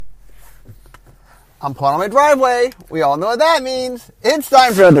I'm pulling on my driveway. We all know what that means. It's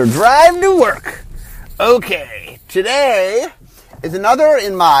time for another drive to work. Okay, today is another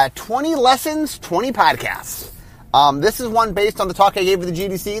in my 20 lessons, 20 podcasts. This is one based on the talk I gave at the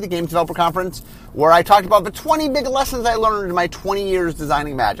GDC, the Games Developer Conference, where I talked about the 20 big lessons I learned in my 20 years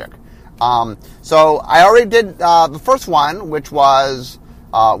designing Magic. So I already did the first one, which was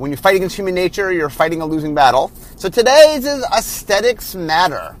when you fight against human nature, you're fighting a losing battle. So today's is aesthetics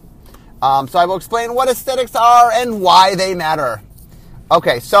matter. So I will explain what aesthetics are and why they matter.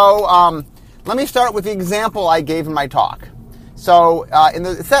 Okay, so let me start with the example I gave in my talk. So in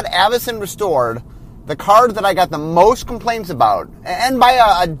the set Avacyn Restored, the card that I got the most complaints about, and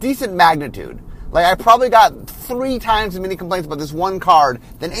by a decent magnitude, like I probably got 3 times as many complaints about this one card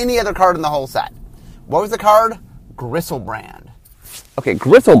than any other card in the whole set. What was the card? Griselbrand. Okay,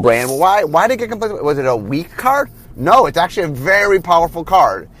 Griselbrand. Well, why did it get complaints? Was it a weak card? No, it's actually a very powerful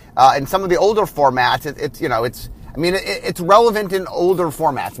card. In some of the older formats, it's relevant in older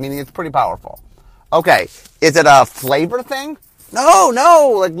formats, meaning it's pretty powerful. Okay, is it a flavor thing?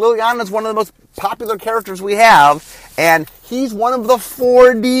 No. Like Liliana's one of the most popular characters we have, and he's one of the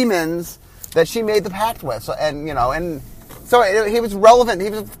 4 demons that she made the pact with. So, he was relevant. He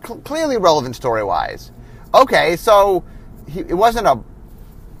was clearly relevant story-wise. Okay, so it wasn't a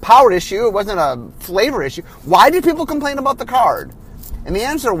power issue. It wasn't a flavor issue. Why did people complain about the card? And the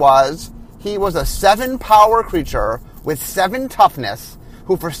answer was, he was a 7 power creature with 7 toughness,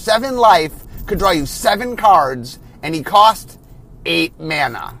 who for 7 life could draw you 7 cards, and he cost 8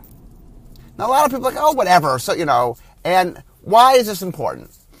 mana. Now a lot of people are like, oh, whatever, so, and why is this important?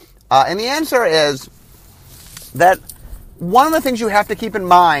 And the answer is that one of the things you have to keep in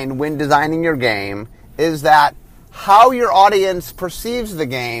mind when designing your game is that how your audience perceives the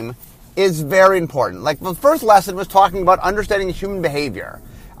game is very important. Like the first lesson was talking about understanding human behavior.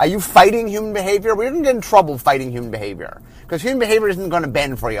 Are you fighting human behavior? We're going to get in trouble fighting human behavior because human behavior isn't going to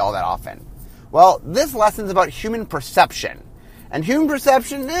bend for you all that often. Well, this lesson's about human perception. And human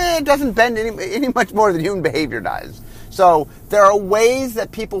perception, it doesn't bend any much more than human behavior does. So there are ways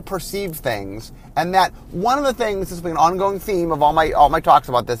that people perceive things, and that one of the things, this has been an ongoing theme of all my talks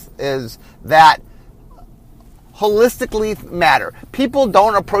about this, is that holistically matter. People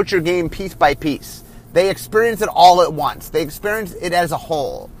don't approach your game piece by piece. They experience it all at once. They experience it as a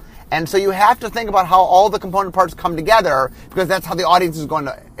whole. And so you have to think about how all the component parts come together, because that's how the audience is going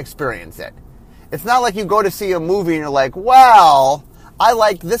to experience it. It's not like you go to see a movie and you're like, well, I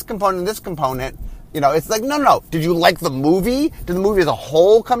like this component and this component. It's like, no. Did you like the movie? Did the movie as a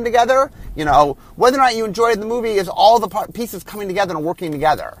whole come together? Whether or not you enjoyed the movie is all the pieces coming together and working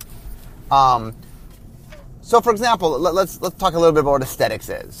together. So, for example, let's talk a little bit about what aesthetics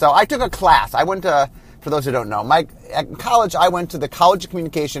is. So I took a class. I went to, for those who don't know, at college, I went to the College of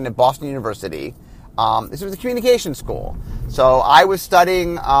Communication at Boston University. This was a communication school. So I was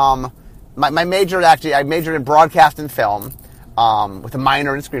studying, my major, actually, I majored in broadcast and film, with a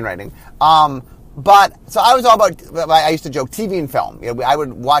minor in screenwriting. So I was all about, I used to joke, TV and film. I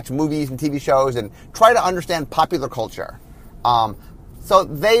would watch movies and TV shows and try to understand popular culture. So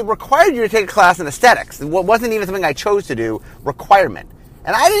they required you to take a class in aesthetics. It wasn't even something I chose to do, requirement.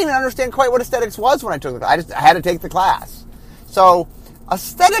 And I didn't even understand quite what aesthetics was when I took it. I had to take the class. So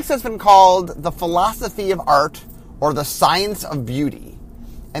aesthetics has been called the philosophy of art or the science of beauty.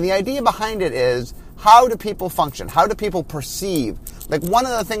 And the idea behind it is, how do people function? How do people perceive? Like one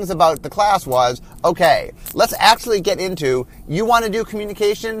of the things about the class was, okay, let's actually get into, you want to do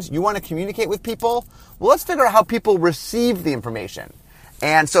communications? You want to communicate with people? Well, let's figure out how people receive the information.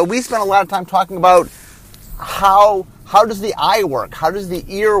 And so we spent a lot of time talking about how does the eye work? How does the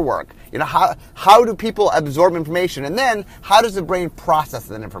ear work? How do people absorb information? And then how does the brain process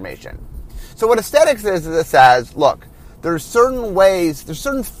that information? So what aesthetics is it says, look, there's certain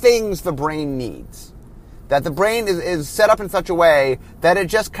things the brain needs. That the brain is set up in such a way that it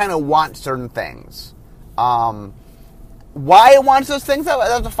just kind of wants certain things. Why it wants those things,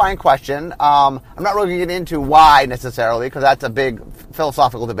 that's a fine question. I'm not really going to get into why necessarily, because that's a big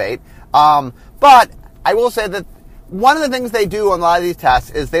philosophical debate. But I will say that one of the things they do on a lot of these tests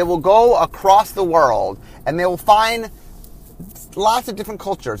is they will go across the world and they will find lots of different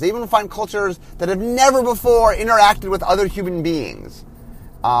cultures. They even find cultures that have never before interacted with other human beings.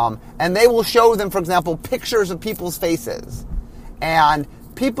 And they will show them, for example, pictures of people's faces. And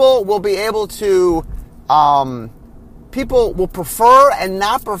people will be able to... people will prefer and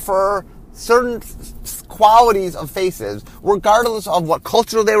not prefer certain qualities of faces, regardless of what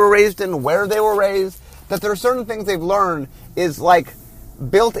culture they were raised in, where they were raised, that there are certain things they've learned is like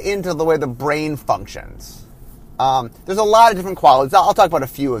built into the way the brain functions. There's a lot of different qualities. I'll talk about a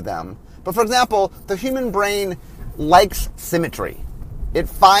few of them. But for example, the human brain likes symmetry. It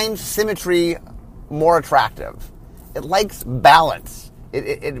finds symmetry more attractive. It likes balance.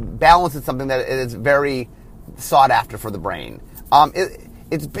 It balances something that is very sought after for the brain.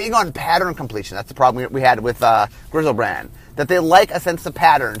 It's big on pattern completion. That's the problem we had with Griselbrand. That they like a sense of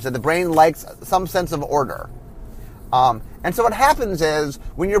patterns, that the brain likes some sense of order. And so what happens is,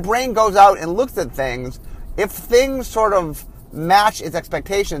 when your brain goes out and looks at things, if things sort of match its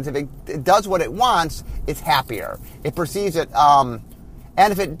expectations, if it does what it wants, it's happier. It perceives it, and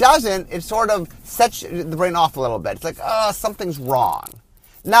if it doesn't, it sort of sets the brain off a little bit. It's like, something's wrong.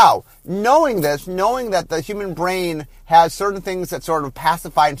 Now, knowing this, knowing that the human brain has certain things that sort of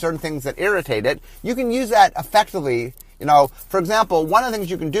pacify and certain things that irritate it, you can use that effectively. For example, one of the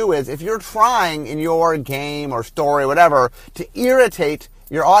things you can do is, if you're trying in your game or story or whatever to irritate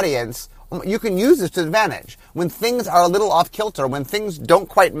your audience, you can use this to advantage. When things are a little off kilter, when things don't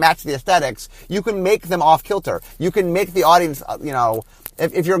quite match the aesthetics, you can make them off kilter. You can make the audience,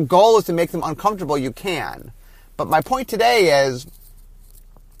 if your goal is to make them uncomfortable, you can. But my point today is,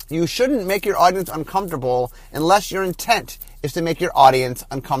 you shouldn't make your audience uncomfortable unless your intent is to make your audience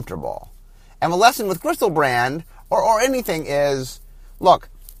uncomfortable. And the lesson with Griselbrand, or anything, is, look,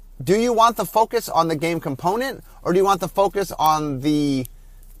 do you want the focus on the game component, or do you want the focus on the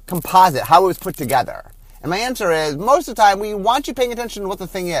composite, how it was put together? And my answer is, most of the time, we want you paying attention to what the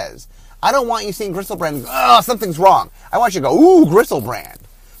thing is. I don't want you seeing Griselbrand, something's wrong. I want you to go, ooh, Griselbrand.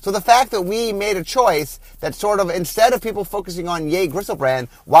 So the fact that we made a choice that sort of, instead of people focusing on, yay, Griselbrand,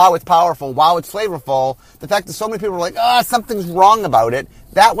 wow, it's powerful, wow, it's flavorful, the fact that so many people were like, something's wrong about it,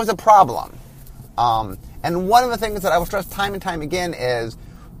 that was a problem. And one of the things that I will stress time and time again is,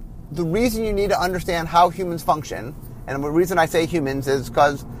 the reason you need to understand how humans function, and the reason I say humans is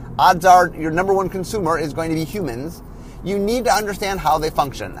because odds are your number one consumer is going to be humans. You need to understand how they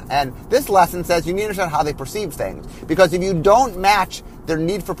function. And this lesson says you need to understand how they perceive things. Because if you don't match their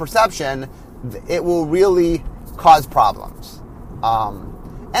need for perception, it will really cause problems.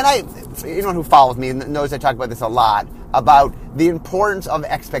 And anyone who follows me knows I talk about this a lot, about the importance of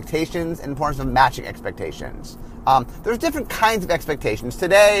expectations and importance of matching expectations. There's different kinds of expectations.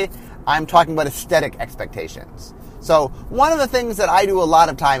 Today, I'm talking about aesthetic expectations. So one of the things that I do a lot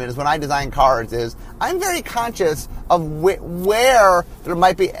of time is when I design cards is I'm very conscious of where there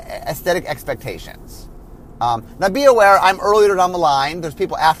might be aesthetic expectations. Now be aware, I'm earlier down the line. There's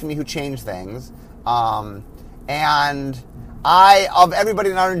people after me who change things. And I, of everybody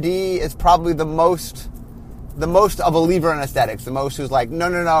in R&D, is probably the most a believer in aesthetics. The most who's like,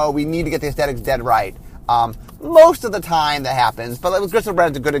 no, we need to get the aesthetics dead right. Most of the time that happens, but like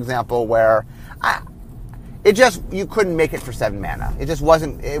Griselbrand is a good example where you couldn't make it for 7 mana. It just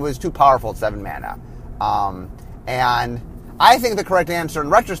wasn't, it was too powerful at 7 mana. And I think the correct answer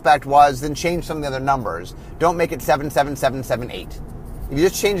in retrospect was then change some of the other numbers. Don't make it 7, 7, 7, 7, 8. If you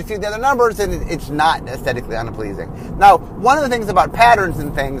just change a few of the other numbers, then it's not aesthetically unpleasing. Now, one of the things about patterns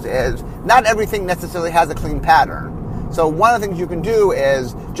and things is not everything necessarily has a clean pattern. So one of the things you can do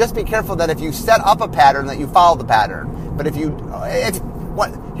is just be careful that if you set up a pattern, that you follow the pattern. But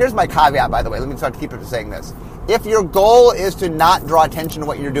here's my caveat, by the way. Let me start to keep saying this. If your goal is to not draw attention to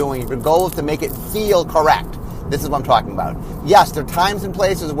what you're doing, if your goal is to make it feel correct, this is what I'm talking about. Yes, there are times and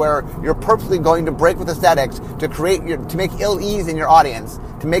places where you're purposely going to break with aesthetics to make ill ease in your audience,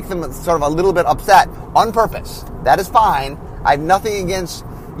 to make them sort of a little bit upset on purpose. That is fine. I have nothing against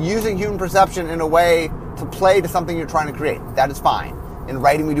using human perception in a way to play to something you're trying to create. That is fine. In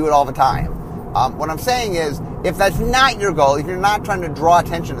writing, we do it all the time. What I'm saying is, if that's not your goal, if you're not trying to draw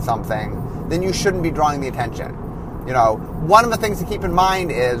attention to something, then you shouldn't be drawing the attention. One of the things to keep in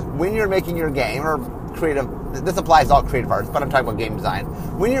mind is when you're making your game, or creative, this applies to all creative arts, but I'm talking about game design.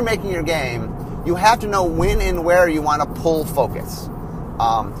 When you're making your game, you have to know when and where you want to pull focus.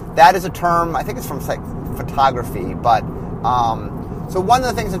 That is a term, I think it's from photography, but so one of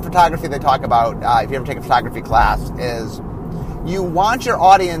the things in photography they talk about, if you ever take a photography class, is you want your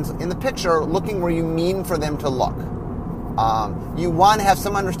audience in the picture looking where you mean for them to look. You want to have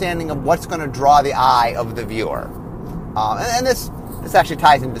some understanding of what's going to draw the eye of the viewer. And this actually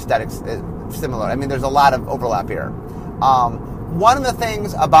ties into aesthetics similar. I mean, there's a lot of overlap here. One of the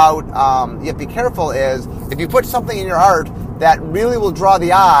things about you have to be careful is if you put something in your art that really will draw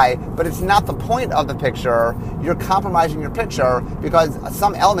the eye, but it's not the point of the picture, you're compromising your picture because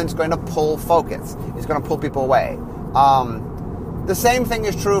some element's going to pull focus. It's going to pull people away. The same thing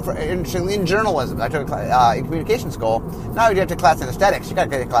is true in journalism. I took a class in communication school. Now you have to take a class in aesthetics. You got to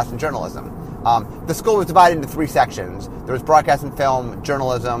take a class in journalism. The school was divided into 3 sections. There was broadcast and film,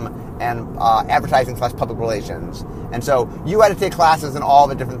 journalism, and advertising/public relations. And so you had to take classes in all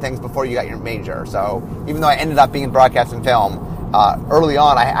the different things before you got your major. So even though I ended up being in broadcast and film, early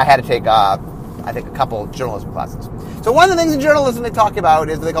on I had to take, I think, a couple journalism classes. So one of the things in journalism they talk about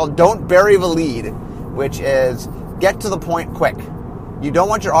is what they call don't bury the lead, which is get to the point quick. You don't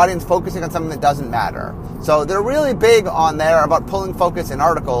want your audience focusing on something that doesn't matter. So they're really big on there about pulling focus in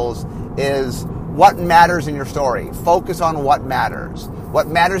articles is what matters in your story. Focus on what matters. What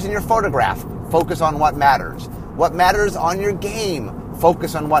matters in your photograph. Focus on what matters. What matters on your game.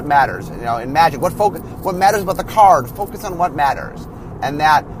 Focus on what matters. In Magic, what matters about the card. Focus on what matters. And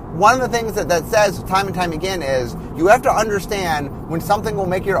that one of the things that says time and time again is you have to understand when something will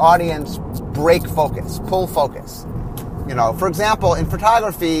make your audience break focus, pull focus. For example, in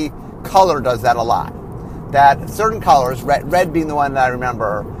photography, color does that a lot. That certain colors, red being the one that I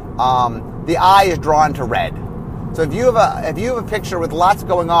remember, the eye is drawn to red. So if you have a picture with lots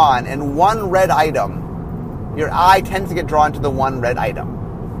going on and one red item, your eye tends to get drawn to the one red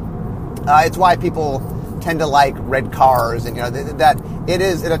item. It's why people tend to like red cars, and that it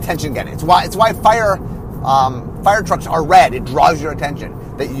is an attention getting. It's why fire trucks are red. It draws your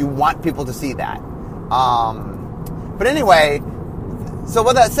attention that you want people to see that. But anyway, so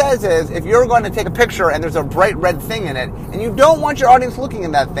what that says is if you're going to take a picture and there's a bright red thing in it and you don't want your audience looking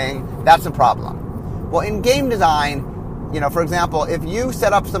at that thing, that's a problem. Well, in game design, for example, if you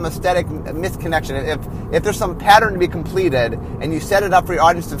set up some aesthetic misconnection, if there's some pattern to be completed and you set it up for your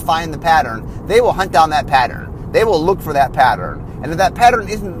audience to find the pattern, they will hunt down that pattern. They will look for that pattern. And if that pattern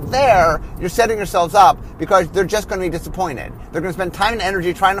isn't there, you're setting yourselves up because they're just going to be disappointed. They're going to spend time and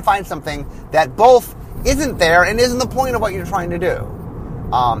energy trying to find something that both isn't there and isn't the point of what you're trying to do.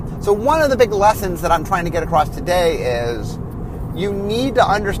 So one of the big lessons that I'm trying to get across today is you need to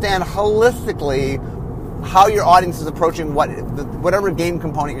understand holistically how your audience is approaching whatever game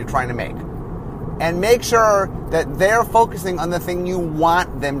component you're trying to make. And make sure that they're focusing on the thing you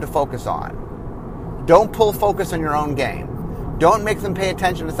want them to focus on. Don't pull focus on your own game. Don't make them pay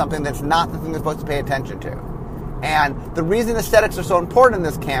attention to something that's not the thing they're supposed to pay attention to. And the reason aesthetics are so important in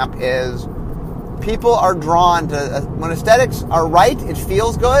this camp is people are drawn to, when aesthetics are right, it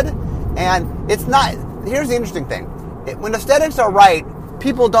feels good, and it's not. Here's the interesting thing. When aesthetics are right,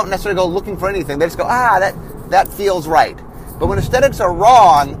 people don't necessarily go looking for anything. They just go, that feels right. But when aesthetics are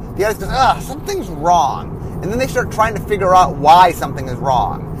wrong, the audience goes, something's wrong. And then they start trying to figure out why something is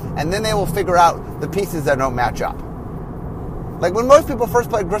wrong. And then they will figure out the pieces that don't match up. Like when most people first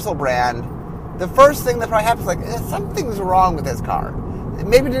play Griselbrand, the first thing that probably happens is something's wrong with this card.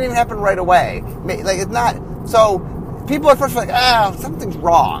 Maybe it didn't even happen right away. It's not. So people at first are like, something's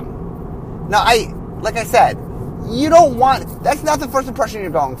wrong. Now, like I said, you don't want, that's not the first impression you're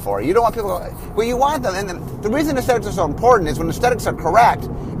going for. You don't want people to go, well, you want them. And the reason aesthetics are so important is when aesthetics are correct,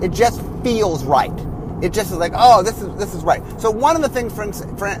 it just feels right. It just is like, this is right. So one of the things, for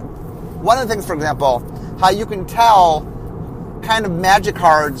example, how you can tell kind of magic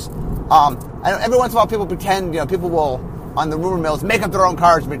cards, every once in a while people pretend, people will, on the rumor mills, make up their own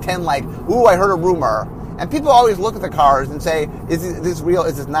cards and pretend like, ooh, I heard a rumor. And people always look at the cards and say, is this real?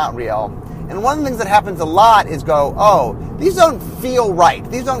 Is this not real? And one of the things that happens a lot is these don't feel right.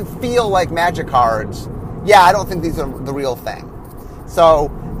 These don't feel like magic cards. Yeah, I don't think these are the real thing.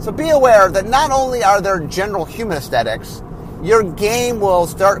 So be aware that not only are there general human aesthetics, your game will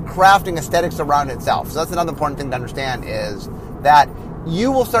start crafting aesthetics around itself. So that's another important thing to understand is that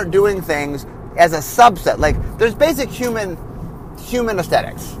you will start doing things as a subset. Like there's basic human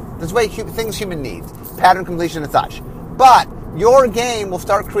aesthetics. There's things human needs, pattern completion and such. But your game will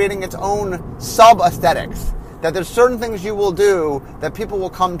start creating its own sub-aesthetics. That there's certain things you will do that people will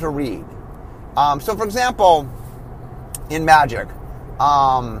come to read. So for example, in Magic,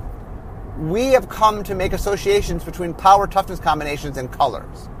 we have come to make associations between power toughness combinations and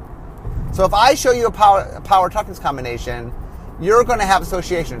colors. So if I show you a power toughness combination, you're going to have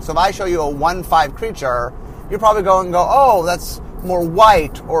associations. So if I show you a 1/5 creature, you're probably going to go, oh, that's more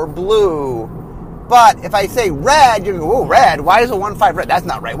white or blue. But if I say red, you go, oh, red, why is a 1/5 red? That's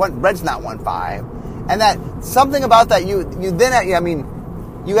not right. Red's not 1/5. And that something about that, you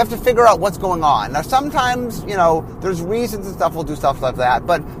have to figure out what's going on. Now, sometimes, there's reasons and stuff, we'll do stuff like that.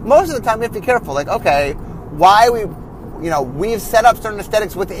 But most of the time, we have to be careful. Like, okay, why we've set up certain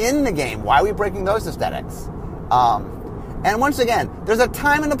aesthetics within the game. Why are we breaking those aesthetics? And once again, there's a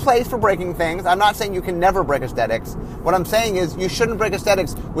time and a place for breaking things. I'm not saying you can never break aesthetics. What I'm saying is you shouldn't break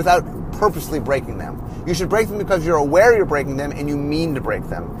aesthetics without purposely breaking them. You should break them because you're aware you're breaking them and you mean to break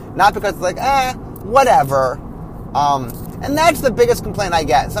them. Not because it's like, whatever. And that's the biggest complaint I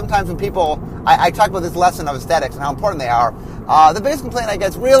get. Sometimes when people, I talk about this lesson of aesthetics and how important they are, the biggest complaint I get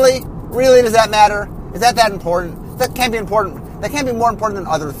is, really does that matter? Is that important? That can't be important. That can't be more important than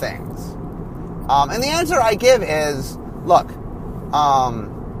other things. And the answer I give is, look,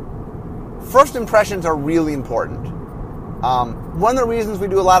 first impressions are really important. One of the reasons we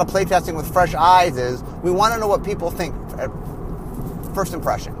do a lot of playtesting with fresh eyes is we want to know what people think at first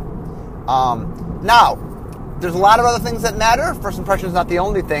impression. Now, there's a lot of other things that matter. First impression is not the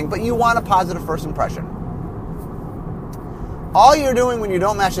only thing, but you want a positive first impression. All you're doing when you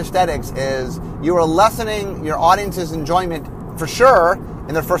don't match aesthetics is you are lessening your audience's enjoyment, for sure,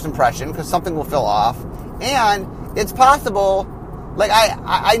 in their first impression, because something will fill off. And it's possible, like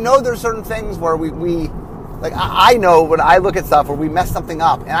I know there's certain things where we I know when I look at stuff where we mess something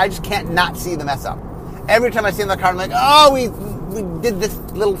up, and I just can't not see the mess up. Every time I see in the card, I'm like, oh, we did this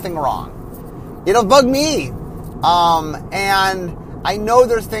little thing wrong. It'll bug me. And I know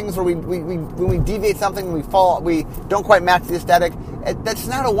there's things where when we deviate something, we don't quite match the aesthetic. That's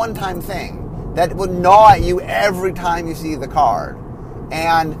not a one-time thing. That will gnaw at you every time you see the card.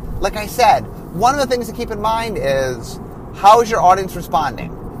 And like I said, one of the things to keep in mind is, how is your audience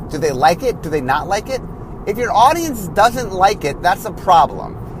responding? Do they like it? Do they not like it? If your audience doesn't like it, that's a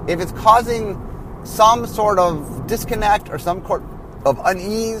problem. If it's causing some sort of disconnect or some sort of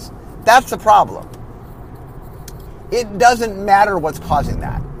unease, that's a problem. It doesn't matter what's causing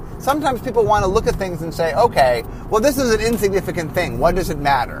that. Sometimes people want to look at things and say, okay, well, this is an insignificant thing. What does it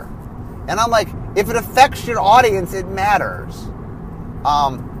matter? And I'm like, if it affects your audience, it matters.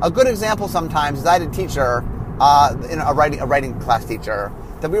 A good example sometimes is I had a teacher, a writing class teacher,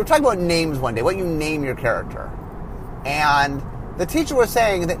 that we were talking about names one day, what you name your character. And the teacher was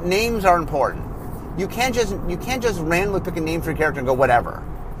saying that names are important. You can't just randomly pick a name for your character and go whatever.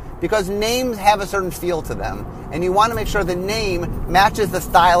 Because names have a certain feel to them, and you want to make sure the name matches the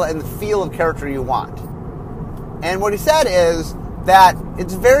style and the feel of character you want. And what he said is that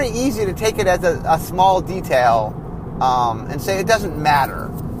it's very easy to take it as a small detail and say it doesn't matter.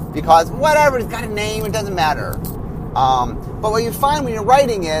 Because whatever, it's got a name, it doesn't matter. But what you find when you're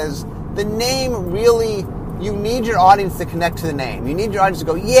writing is the name really, you need your audience to connect to the name. You need your audience to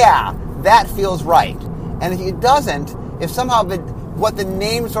go, yeah, that feels right. And if it doesn't, if somehow what the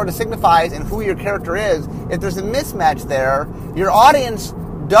name sort of signifies and who your character is, if there's a mismatch there, your audience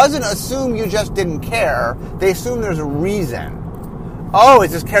doesn't assume you just didn't care. They assume there's a reason. Oh,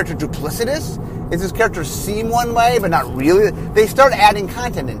 is this character duplicitous? Is this character seem one way but not really? They start adding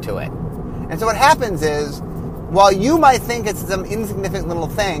content into it. And so what happens is, while you might think it's some insignificant little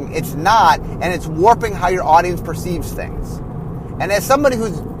thing, it's not, and it's warping how your audience perceives things. And as somebody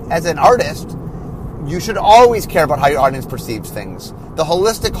as an artist, you should always care about how your audience perceives things. The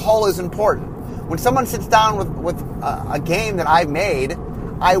holistic whole is important. When someone sits down with a game that I've made,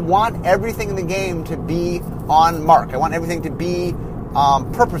 I want everything in the game to be on mark. I want everything to be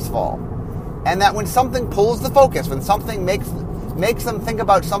purposeful. And that when something pulls the focus, when something makes them think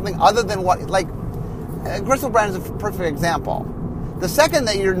about something other than what, like, Griselbrand is a perfect example. The second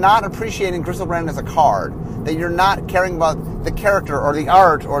that you're not appreciating Griselbrand as a card, that you're not caring about the character or the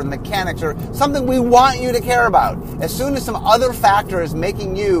art or the mechanics or something we want you to care about, as soon as some other factor is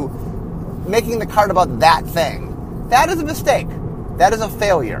making the card about that thing, that is a mistake. That is a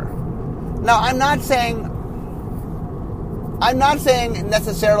failure. Now, I'm not saying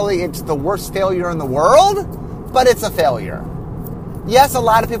necessarily it's the worst failure in the world, but it's a failure. Yes, a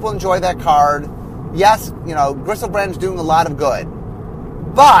lot of people enjoy that card. Yes, Griselbrand's doing a lot of good.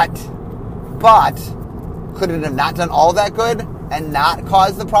 But, could it have not done all that good and not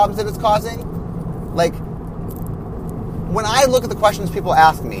caused the problems that it's causing? Like, when I look at the questions people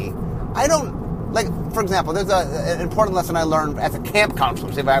ask me, I don't, like, for example, there's an important lesson I learned as a camp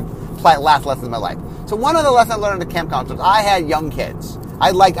counselor. See if I apply last lesson in my life. So one of the lessons I learned as a camp counselor is I had young kids.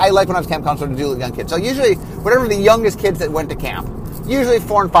 I liked when I was camp counselor to deal with young kids. So usually, whatever the youngest kids that went to camp, usually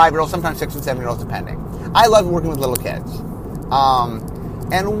 4 and 5-year-olds, sometimes 6 and 7-year-olds, depending. I love working with little kids.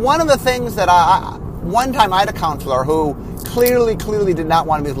 And one of the things that one time I had a counselor who clearly did not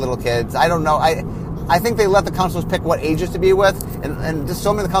want to be with little kids. I don't know. I think they let the counselors pick what ages to be with, and just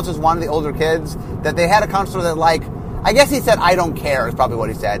so many of the counselors wanted the older kids that they had a counselor that, like, I guess he said, I don't care, is probably what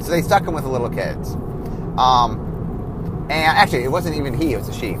he said. So they stuck him with the little kids. And actually, it wasn't even he, it was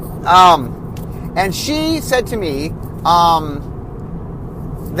a she. And she said to me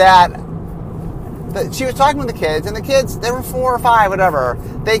that she was talking with the kids, and the kids, they were 4 or 5, whatever.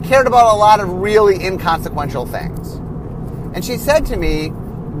 They cared about a lot of really inconsequential things. And she said to me,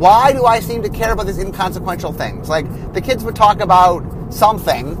 why do I seem to care about these inconsequential things? Like, the kids would talk about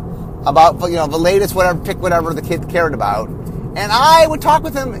something, about, the latest whatever, pick whatever the kid cared about. And I would talk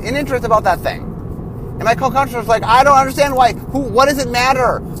with him in interest about that thing. And my co-counselor was like, I don't understand what does it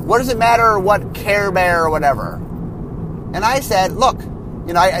matter? What does it matter what Care Bear or whatever? And I said, look,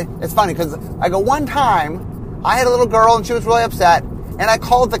 it's funny because I go, one time I had a little girl and she was really upset and I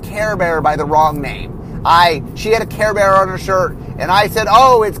called the Care Bear by the wrong name. She had a Care Bear on her shirt and I said,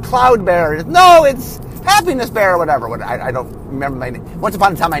 oh, it's Cloud Bear. No, it's Happiness Bear or whatever. I don't remember my name. Once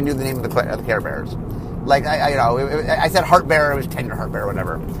upon a time I knew the name of the Care Bears. Like, I said Heart Bear, it was Tender Heart Bear or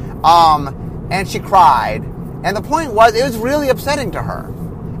whatever. And she cried. And the point was, it was really upsetting to her.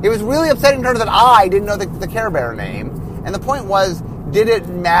 It was really upsetting to her that I didn't know the Care Bear name. And the point was, did it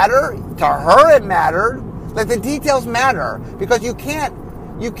matter? To her, it mattered. Like, the details matter. Because you can't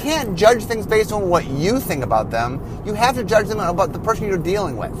judge things based on what you think about them. You have to judge them about the person you're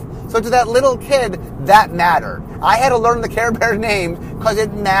dealing with. So to that little kid, that mattered. I had to learn the Care Bear name because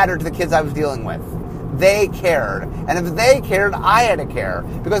it mattered to the kids I was dealing with. They cared. And if they cared, I had to care.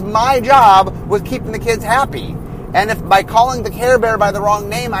 Because my job was keeping the kids happy. And if by calling the Care Bear by the wrong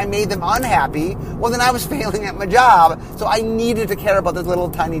name, I made them unhappy, well, then I was failing at my job. So I needed to care about those little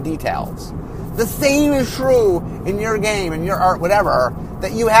tiny details. The same is true in your game, in your art, whatever,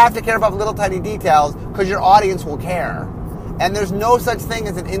 that you have to care about little tiny details because your audience will care. And there's no such thing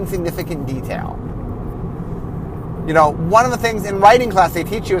as an insignificant detail. One of the things in writing class they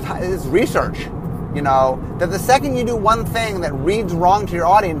teach you is research. That the second you do one thing that reads wrong to your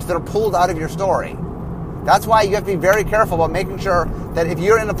audience, they're pulled out of your story. That's why you have to be very careful about making sure that if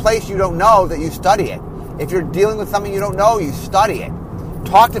you're in a place you don't know, that you study it. If you're dealing with something you don't know, you study it.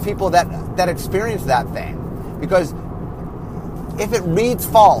 Talk to people that experience that thing. Because if it reads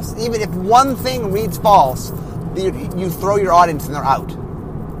false, even if one thing reads false, you throw your audience and they're out.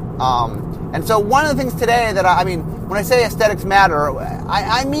 And so one of the things today that when I say aesthetics matter,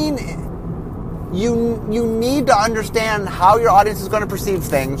 I mean you need to understand how your audience is going to perceive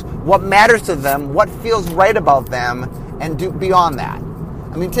things, what matters to them, what feels right about them, and do beyond that.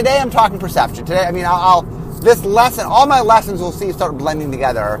 Today I'm talking perception. Today, this lesson, all my lessons we'll see start blending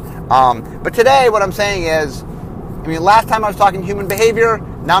together. But today what I'm saying is, last time I was talking human behavior,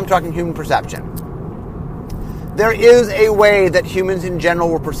 now I'm talking human perception. There is a way that humans in general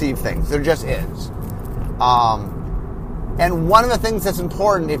will perceive things. There just is. And one of the things that's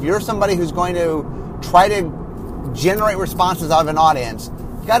important, if you're somebody who's going to try to generate responses out of an audience,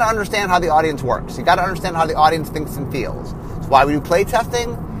 you got to understand how the audience works. You got to understand how the audience thinks and feels. It's why we do play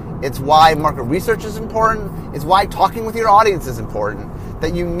testing. It's why market research is important. It's why talking with your audience is important.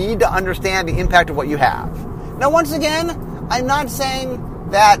 That you need to understand the impact of what you have. Now, once again, I'm not saying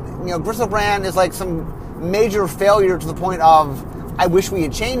that Griselbrand is like some major failure to the point of I wish we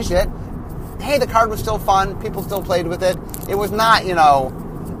had changed it. Hey, the card was still fun. People still played with it. It was not,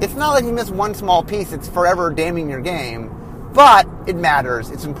 it's not like you miss one small piece. It's forever damning your game. But it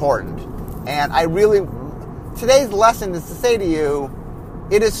matters. It's important. And today's lesson is to say to you,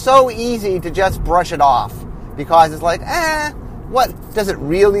 it is so easy to just brush it off. Because it's like, what? Does it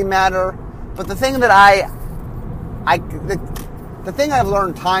really matter? But the thing that the thing I've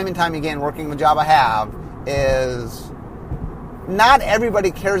learned time and time again working the job I have is not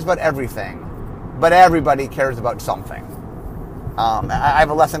everybody cares about everything, but everybody cares about something. I have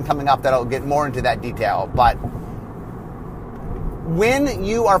a lesson coming up that'll get more into that detail, but when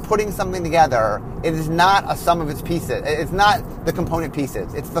you are putting something together, it is not a sum of its pieces. It's not the component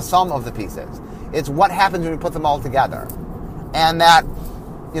pieces. It's the sum of the pieces. It's what happens when you put them all together. And that,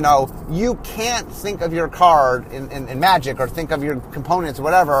 you can't think of your card in Magic or think of your components or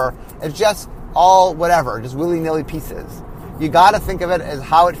whatever as just all whatever, just willy-nilly pieces. You got to think of it as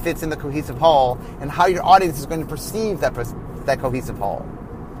how it fits in the cohesive whole and how your audience is going to perceive that cohesive whole.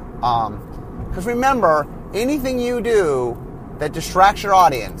 Because remember, anything you do that distracts your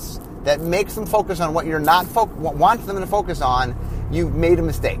audience, that makes them focus on what you're not wants them to focus on, you've made a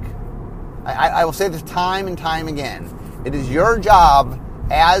mistake. I will say this time and time again. It is your job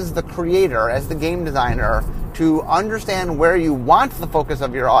as the creator, as the game designer, to understand where you want the focus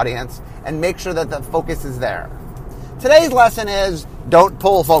of your audience and make sure that the focus is there. Today's lesson is don't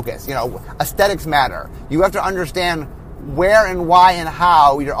pull focus. Aesthetics matter. You have to understand where and why and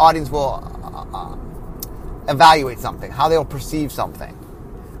how your audience will evaluate something, how they'll perceive something.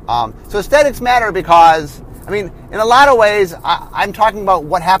 So aesthetics matter because, in a lot of ways, I'm talking about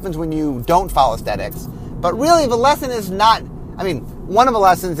what happens when you don't follow aesthetics. But really, the lesson is not, one of the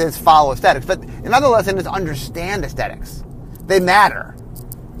lessons is follow aesthetics, but another lesson is understand aesthetics. They matter. You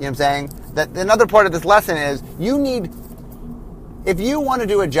know what I'm saying? That another part of this lesson is if you want to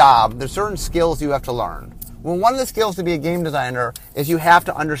do a job, there's certain skills you have to learn. Well, one of the skills to be a game designer is you have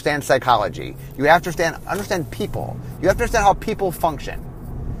to understand psychology. You have to understand people. You have to understand how people function.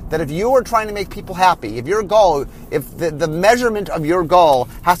 That if you are trying to make people happy, if the measurement of your goal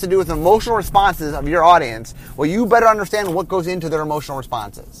has to do with emotional responses of your audience, well, you better understand what goes into their emotional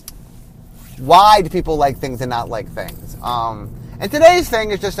responses. Why do people like things and not like things? And today's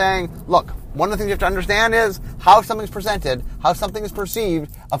thing is just saying, look, one of the things you have to understand is how something's presented, how something is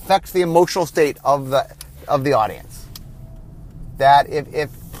perceived affects the emotional state of the audience. That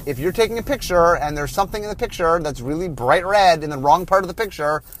if you're taking a picture and there's something in the picture that's really bright red in the wrong part of the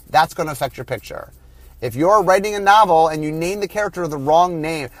picture, that's going to affect your picture. If you're writing a novel and you name the character the wrong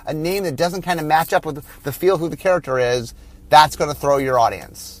name, a name that doesn't kind of match up with the feel of who the character is, that's going to throw your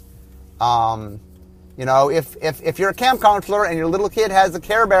audience. If you're a camp counselor and your little kid has a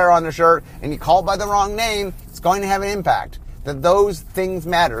Care Bear on their shirt and you call it by the wrong name, it's going to have an impact. That those things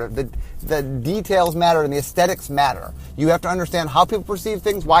matter. The details matter and the aesthetics matter. You have to understand how people perceive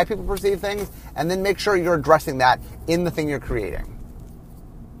things, why people perceive things, and then make sure you're addressing that in the thing you're creating.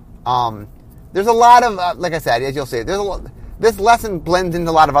 There's a lot of, like I said, as you'll see, this lesson blends into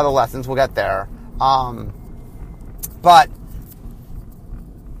a lot of other lessons. We'll get there. But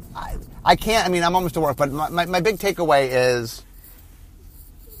I'm almost to work, but my big takeaway is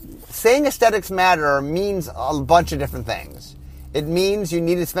saying aesthetics matter means a bunch of different things. It means you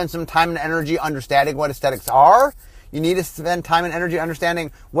need to spend some time and energy understanding what aesthetics are. You need to spend time and energy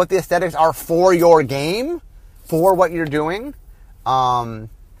understanding what the aesthetics are for your game, for what you're doing.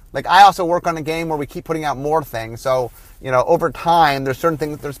 Like I also work on a game where we keep putting out more things. So, over time, there's certain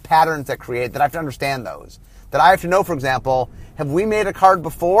things, there's patterns that create that I have to understand those. That I have to know, for example, have we made a card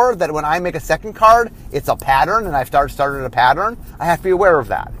before that when I make a second card, it's a pattern and I've started a pattern? I have to be aware of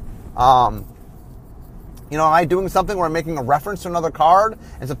that. Am I doing something where I'm making a reference to another card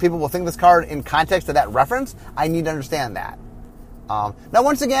and so people will think this card in context of that reference? I need to understand that. Now,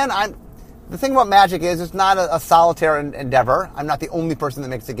 once again, the thing about Magic is it's not a solitary endeavor. I'm not the only person that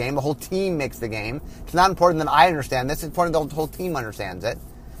makes the game. The whole team makes the game. It's not important that I understand this. It's important that the whole team understands it.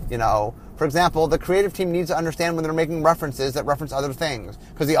 For example, the creative team needs to understand when they're making references that reference other things.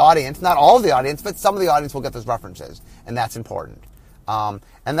 Because the audience, not all of the audience, but some of the audience will get those references. And that's important. And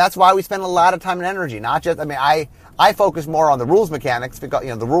that's why we spend a lot of time and energy. Not just, I focus more on the rules mechanics, because,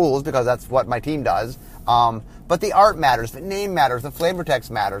 the rules, because that's what my team does. But the art matters, the name matters, the flavor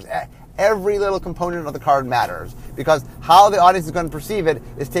text matters. Every little component of the card matters. Because how the audience is going to perceive it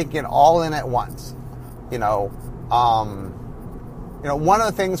is taking it all in at once. One of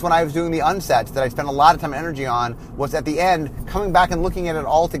the things when I was doing the unsets that I spent a lot of time and energy on was at the end coming back and looking at it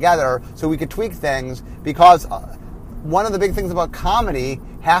all together so we could tweak things, because one of the big things about comedy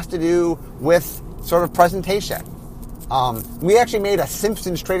has to do with sort of presentation. We actually made a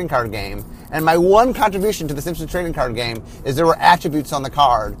Simpsons trading card game, and my one contribution to the Simpsons trading card game is there were attributes on the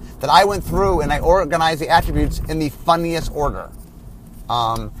card that I went through and I organized the attributes in the funniest order.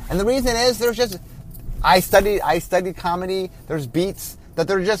 And the reason is I studied comedy. There's beats that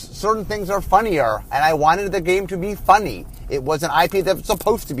there are just certain things are funnier, and I wanted the game to be funny. It was an IP that was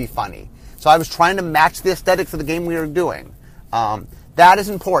supposed to be funny. So I was trying to match the aesthetics of the game we were doing. That is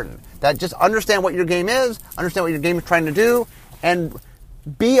important. That just understand what your game is, understand what your game is trying to do, and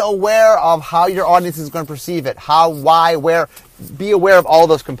be aware of how your audience is going to perceive it. How, why, where. Be aware of all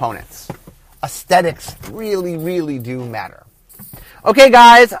those components. Aesthetics really, really do matter. Okay,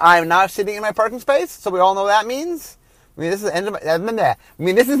 guys, I'm now sitting in my parking space, so we all know what that means. This is the end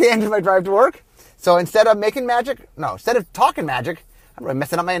of my drive to work. So instead of talking magic, I'm really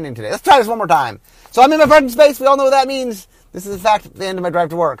messing up my ending today. Let's try this one more time. So I'm in my parking space. We all know what that means. This is, in fact, the end of my drive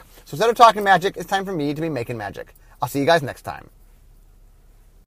to work. So instead of talking magic, it's time for me to be making magic. I'll see you guys next time.